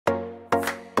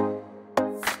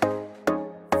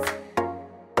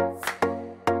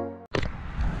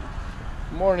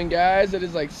Morning, guys. It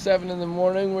is like 7 in the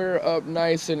morning. We're up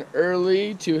nice and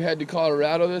early to head to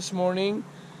Colorado this morning.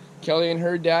 Kelly and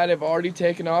her dad have already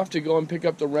taken off to go and pick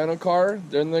up the rental car.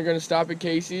 Then they're going to stop at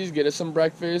Casey's, get us some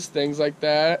breakfast, things like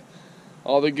that.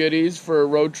 All the goodies for a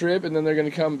road trip, and then they're going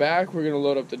to come back. We're going to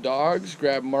load up the dogs,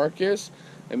 grab Marcus,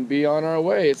 and be on our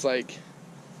way. It's like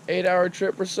 8-hour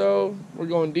trip or so. We're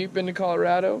going deep into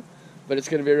Colorado, but it's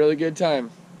going to be a really good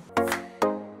time.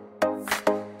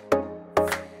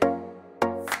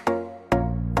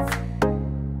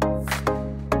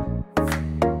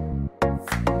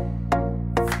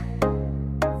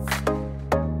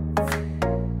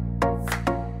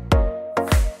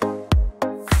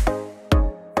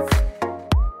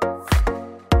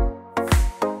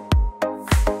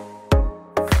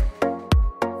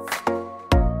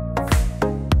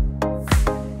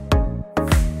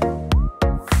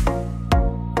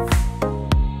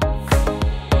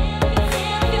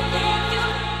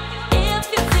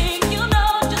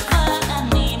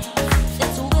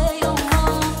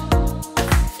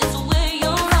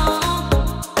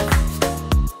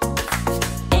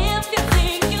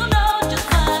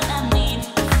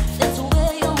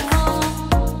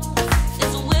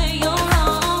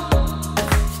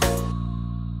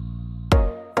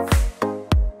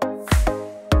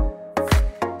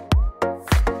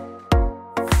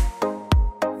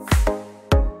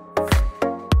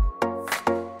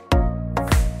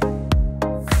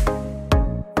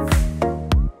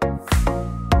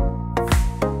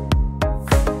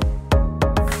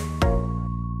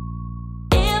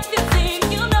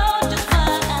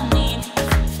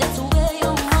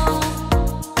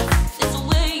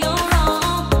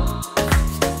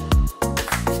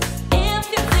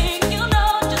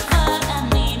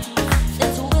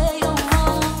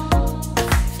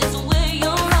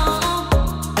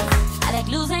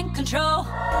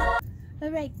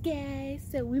 Alright guys,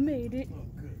 so we made it.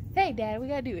 Hey Dad, we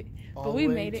gotta do it. But we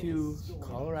made it to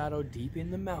Colorado, deep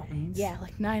in the mountains. Yeah,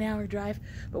 like 9-hour drive.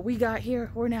 But we got here,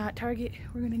 we're now at Target.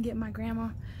 We're gonna get my grandma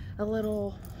a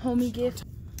little homey gift.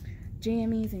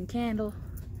 Jammies and candle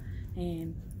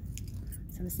and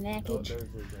some snackage. Oh, there's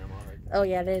your grandma right there. Oh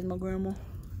yeah, there's my grandma.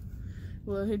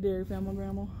 Well, hey there, found my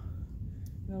grandma.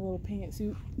 In a little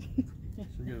pantsuit.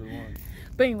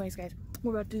 But anyways guys,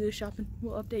 we're about to do this shopping.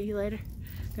 We'll update you later.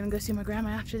 Gonna go see my grandma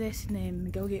after this and then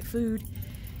go get food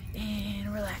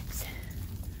and relax.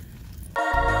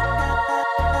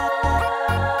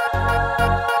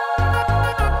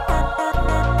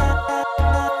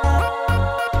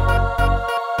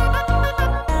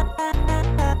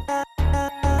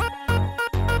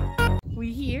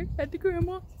 We here at the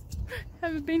grandma.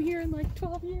 Haven't been here in like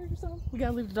 12 years or something. We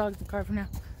gotta leave the dogs in the car for now.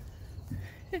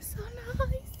 It's so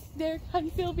nice. Derek, how do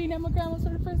you feel being at my grandma's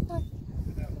for the first time?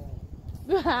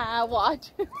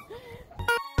 Watch.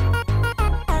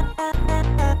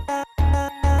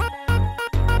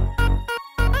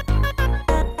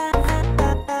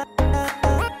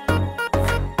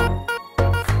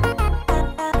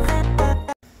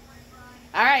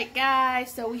 Alright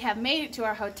guys, so we have made it to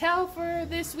our hotel for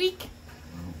this week.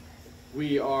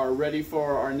 We are ready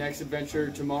for our next adventure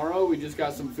tomorrow. We just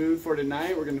got some food for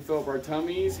tonight. We're going to fill up our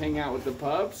tummies, hang out with the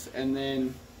pups, and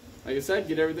then, like I said,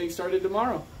 get everything started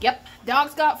tomorrow. Yep.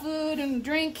 Dogs got food and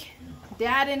drink.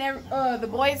 Dad and the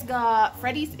boys got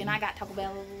Freddy's, and I got Taco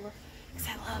Bell. Because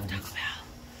I love Taco Bell.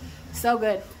 So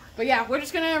good. But yeah, we're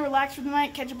just going to relax for the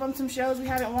night, catch up on some shows we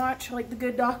haven't watched, like The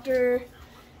Good Doctor.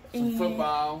 Some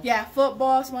football. Yeah,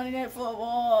 football, some Monday Night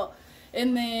Football.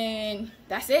 And then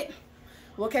that's it.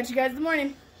 We'll catch you guys in the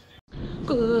morning.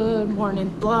 Good morning,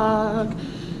 vlog.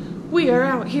 We are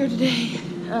out here today.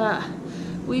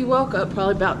 We woke up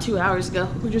probably about 2 hours ago.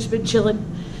 We've just been chilling.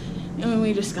 And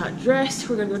we just got dressed.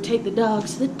 We're gonna go take the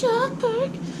dogs to the dog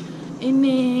park. And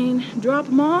then drop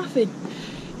them off and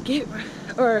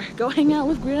go hang out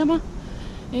with Grandma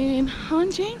and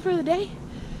Aunt Jane for the day.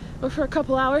 Or for a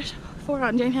couple hours before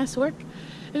Aunt Jane has to work.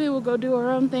 And then we'll go do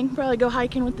our own thing. Probably go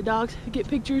hiking with the dogs, get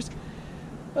pictures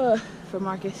for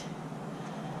Marcus.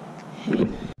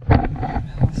 And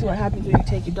this is what happens when you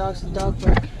take your dogs to the dog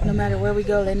park. No matter where we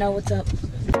go, they know what's up.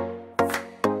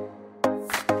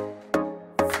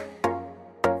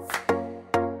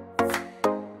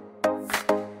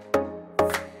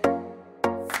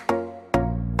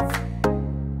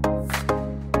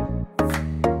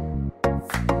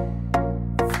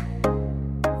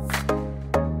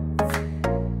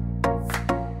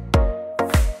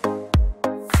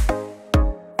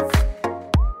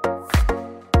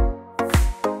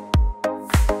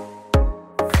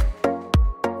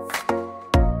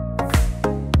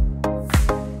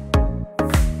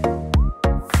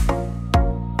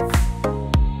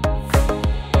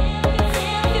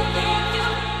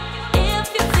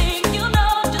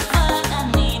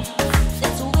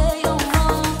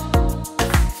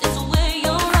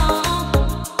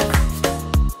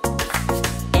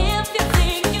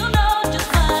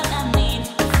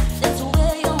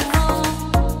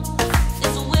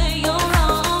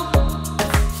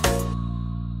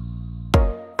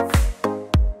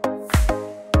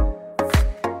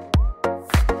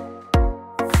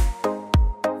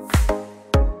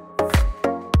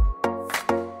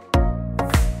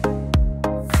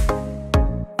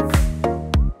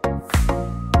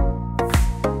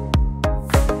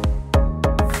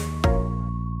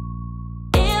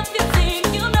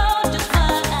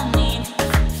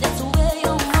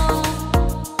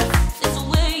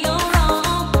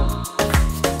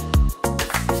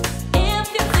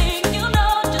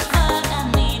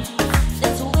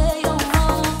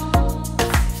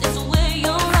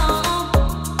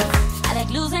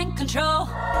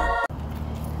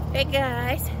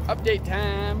 Update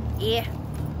time. Yeah.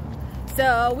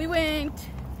 So we went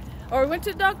to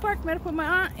the dog park, met up with my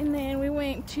aunt, and then we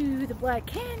went to the Black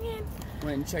Canyon.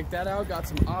 Went and checked that out, got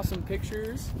some awesome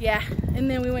pictures. Yeah,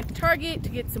 and then we went to Target to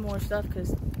get some more stuff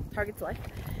because Target's life.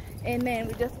 And then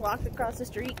we just walked across the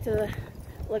street to the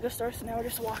Lego store, so now we're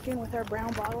just walking with our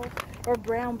brown bottle or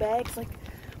brown bags like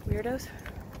weirdos.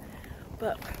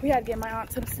 But we had to get my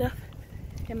aunt some stuff,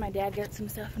 and my dad got some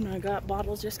stuff, and I got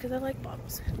bottles just because I like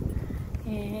bottles.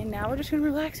 And now we're just gonna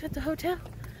relax at the hotel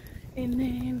and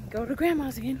then go to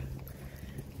grandma's again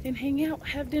and hang out,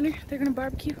 have dinner. They're gonna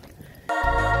barbecue.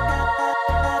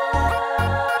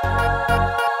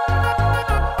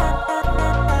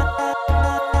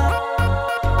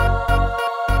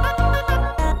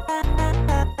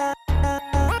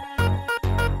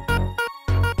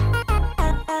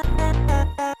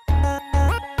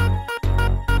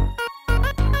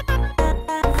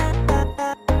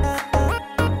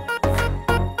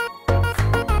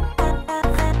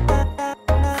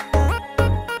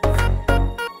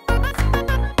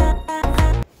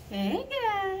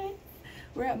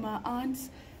 We're at my aunt's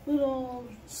little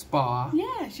spa.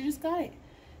 Yeah, she just got it.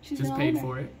 She's just paid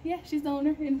for it. Yeah, she's the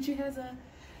owner, and she has a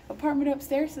apartment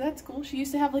upstairs, so that's cool. She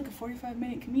used to have like a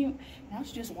 45-minute commute. Now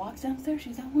she just walks downstairs.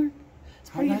 She's at work. It's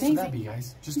How nice would that be,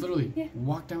 guys? Just literally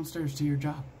walk downstairs to your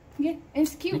job. Yeah, and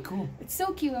it's cute. Be cool. It's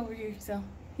so cute over here. So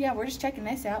yeah, we're just checking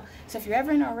this out. So if you're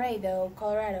ever in RA though,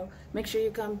 Colorado, make sure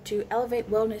you come to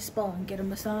Elevate Wellness Spa and get a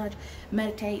massage,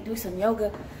 meditate, do some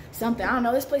yoga, something. I don't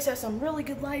know. This place has some really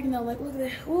good lighting though. Like, look at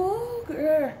that. Ooh,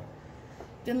 girl.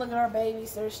 Then look at our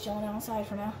babies. They're just chilling outside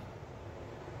for now.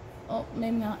 Oh,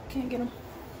 maybe not. Can't get them.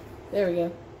 There we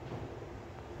go.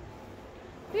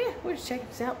 But yeah, we're just checking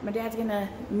this out. My dad's getting a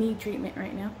knee treatment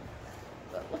right now.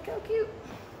 But look how cute.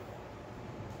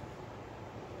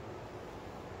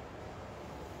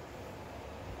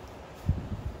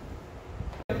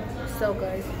 So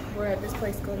guys, we're at this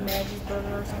place called Maggie's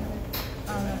Burger or something.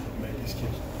 I don't know. Maggie's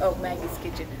Kitchen. Oh, Maggie's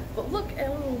Kitchen. But look at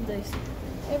all of this.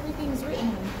 Everything's written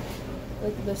on.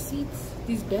 Like the seats,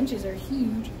 these benches are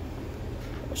huge.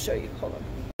 I'll show you. Hold on.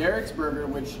 Derek's Burger,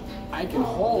 which I can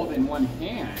hold in one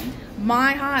hand.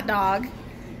 My hot dog.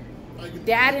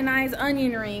 Dad and I's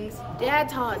onion rings.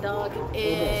 Dad's hot dog.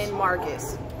 And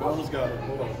Marcus. I almost got it.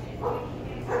 Hold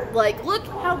on. Like, look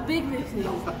how big this is.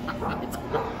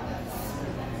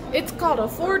 It's called a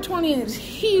 420 and it's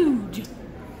huge.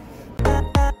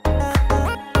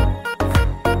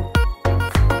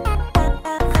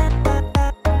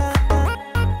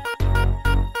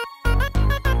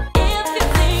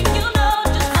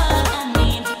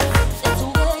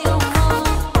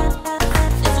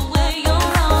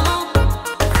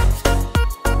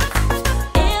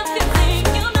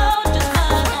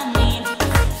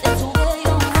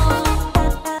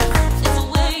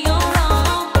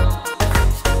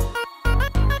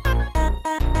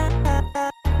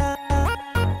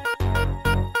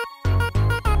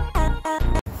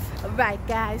 Right,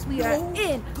 guys, we are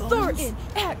in Thornton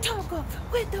at Taco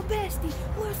with the bestie.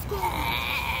 Let's go.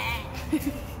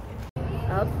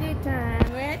 Update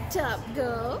time. We're at Top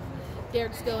Golf.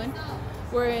 Derek's going.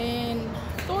 We're in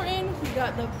Thornton. We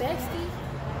got the bestie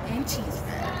and cheese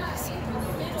fries.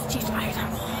 Cheese fries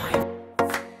are live.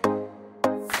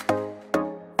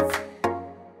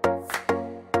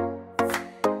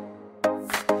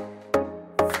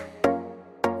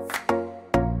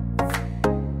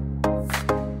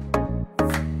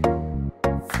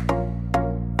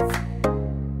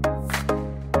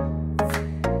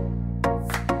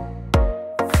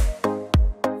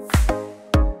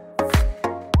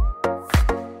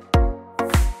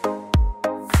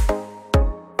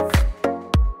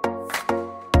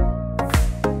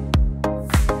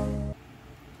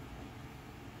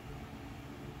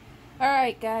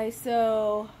 Alright guys,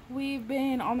 so we've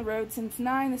been on the road since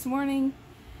 9 this morning.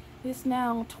 It's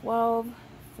now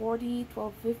 12:40,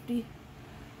 12:50.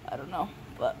 I don't know.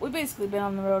 But we've basically been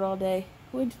on the road all day.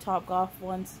 Went to Topgolf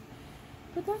once.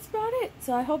 But that's about it.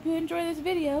 So I hope you enjoy this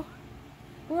video.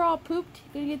 We're all pooped.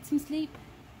 Gonna get some sleep.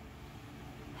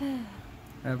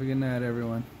 Have a good night,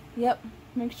 everyone. Yep.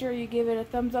 Make sure you give it a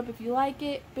thumbs up if you like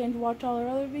it. Binge watch all our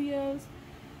other videos.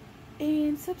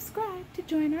 And subscribe to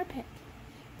join our pet.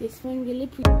 This one really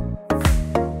pretty.